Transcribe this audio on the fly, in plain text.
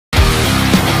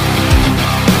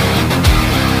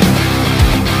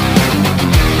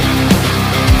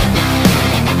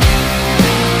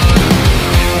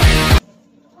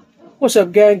What's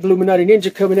up, gang? Bluminati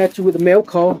Ninja coming at you with a mail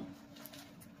call.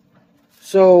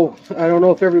 So, I don't know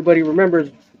if everybody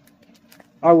remembers,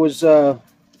 I was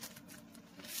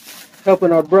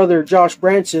helping our brother Josh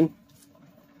Branson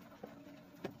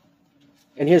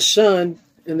and his son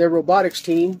and their robotics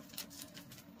team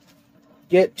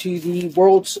get to the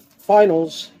World's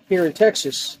Finals here in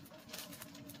Texas.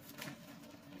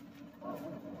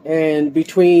 And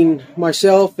between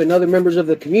myself and other members of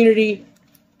the community,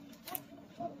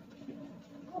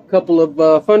 a couple of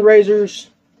fundraisers,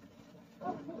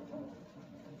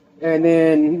 and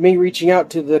then me reaching out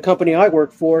to the company I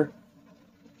work for,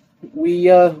 we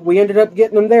ended up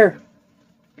getting them there.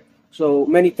 So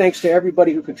many thanks to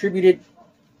everybody who contributed,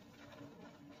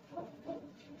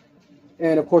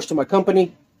 and of course to my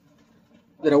company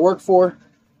that I work for.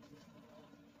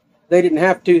 They didn't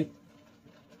have to.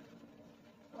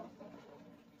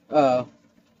 You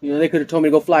know, they could have told me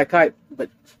to go fly a kite, but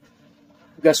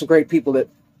we've got some great people that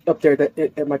up there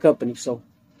at my company. So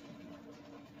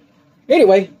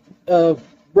anyway,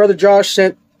 brother Josh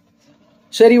said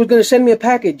he was going to send me a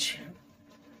package,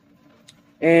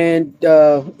 and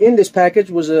in this package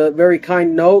was a very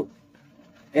kind note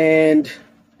and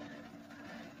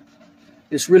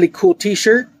this really cool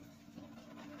T-shirt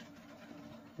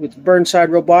with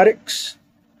Burnside Robotics,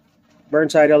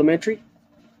 Burnside Elementary.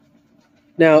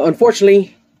 Now,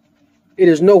 unfortunately, it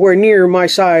is nowhere near my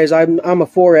size. I'm a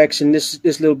 4X, and this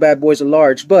little bad boy's a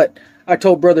large. But I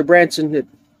told Brother Branson that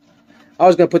I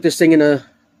was going to put this thing in a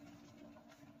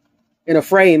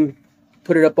frame,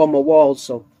 put it up on my walls.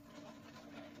 So,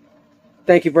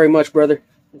 thank you very much, brother.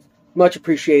 Much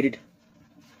appreciated.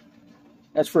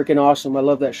 That's freaking awesome. I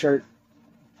love that shirt.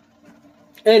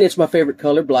 And it's my favorite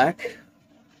color, black.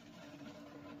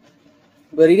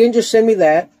 But he didn't just send me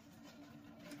that.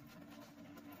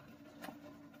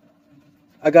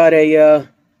 I got a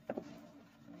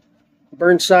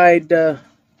Burnside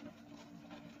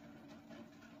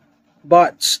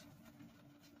Bots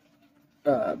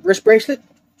wrist bracelet.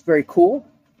 It's very cool.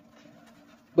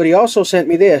 But he also sent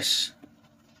me this.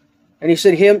 And he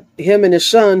said him and his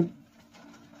son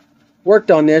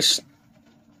worked on this.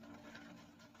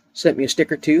 Sent me a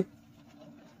sticker too.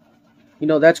 You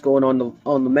know that's going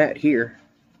on the mat here.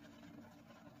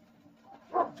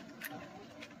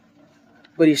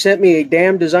 But he sent me a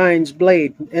Damn Designs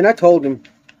blade, and I told him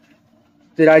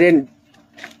that I didn't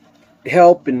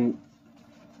help and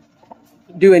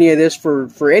do any of this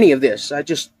for any of this. I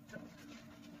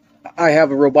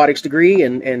have a robotics degree,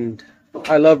 and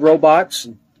I love robots.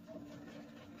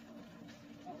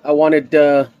 I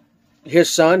wanted his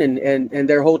son and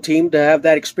their whole team to have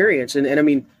that experience, and I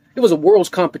mean, it was a world's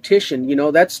competition. You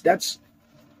know, that's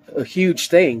a huge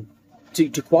thing to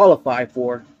qualify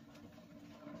for.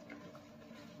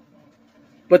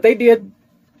 But they did,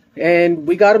 and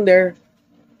we got them there,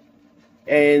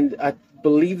 and I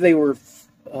believe they were,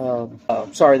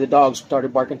 sorry, the dogs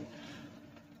started barking.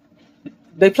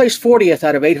 They placed 40th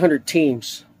out of 800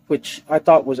 teams, which I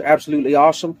thought was absolutely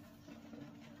awesome.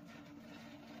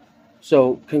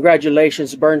 So,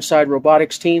 congratulations, Burnside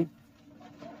Robotics team.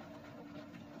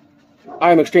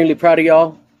 I'm extremely proud of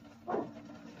y'all,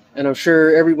 and I'm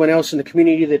sure everyone else in the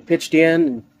community that pitched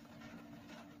in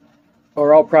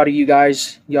are all proud of you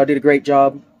guys. Y'all did a great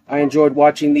job. I enjoyed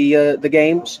watching the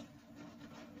games.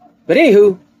 But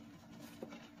anywho,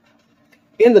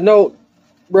 in the note,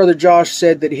 Brother Josh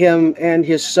said that him and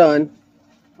his son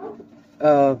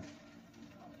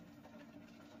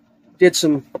did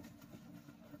some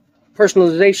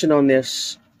personalization on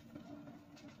this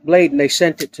blade, and they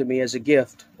sent it to me as a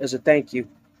gift, as a thank you.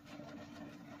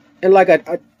 And like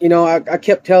I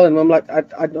kept telling him, I'm like, I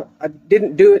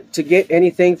didn't do it to get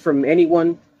anything from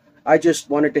anyone. I just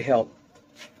wanted to help.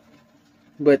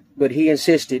 But he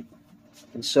insisted,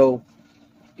 and so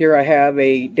here I have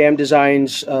a Damn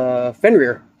Designs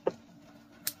Fenrir.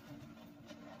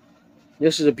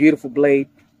 This is a beautiful blade,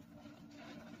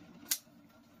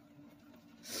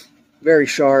 very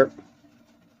sharp.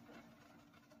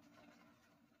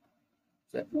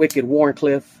 That wicked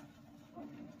Warncliffe.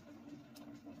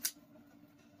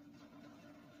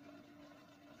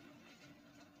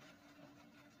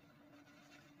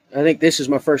 I think this is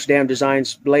my first Damn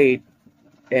Designs blade,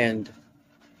 and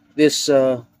this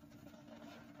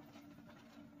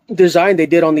design they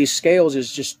did on these scales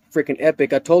is just freaking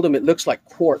epic. I told them it looks like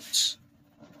quartz.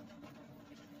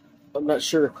 I'm not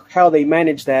sure how they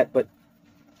managed that, but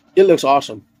it looks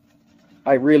awesome.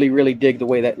 I really, really dig the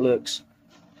way that looks.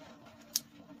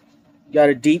 Got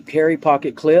a deep carry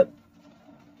pocket clip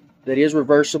that is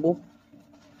reversible.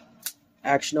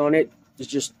 Action on it is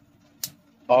just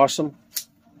awesome.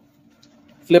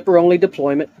 Flipper only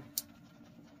deployment.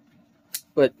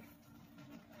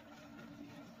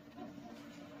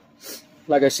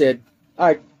 like I said,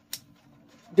 I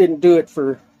didn't do it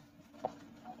for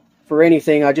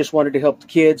anything. I just wanted to help the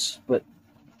kids, but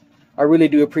I really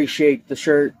do appreciate the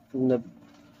shirt and the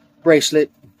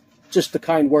bracelet, just the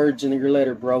kind words in your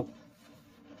letter, bro.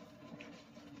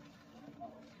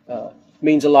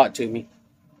 Means a lot to me,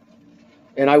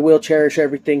 and I will cherish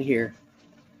everything here.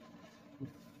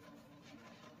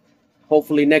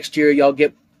 Hopefully next year y'all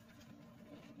get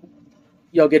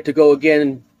to go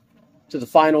again to the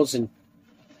finals, and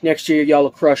next year y'all will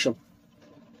crush them.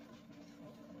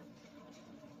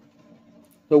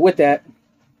 So with that,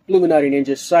 Bluminati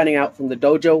Ninja signing out from the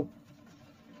dojo.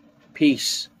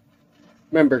 Peace.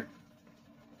 Remember,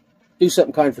 do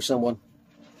something kind for someone.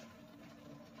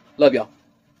 Love y'all.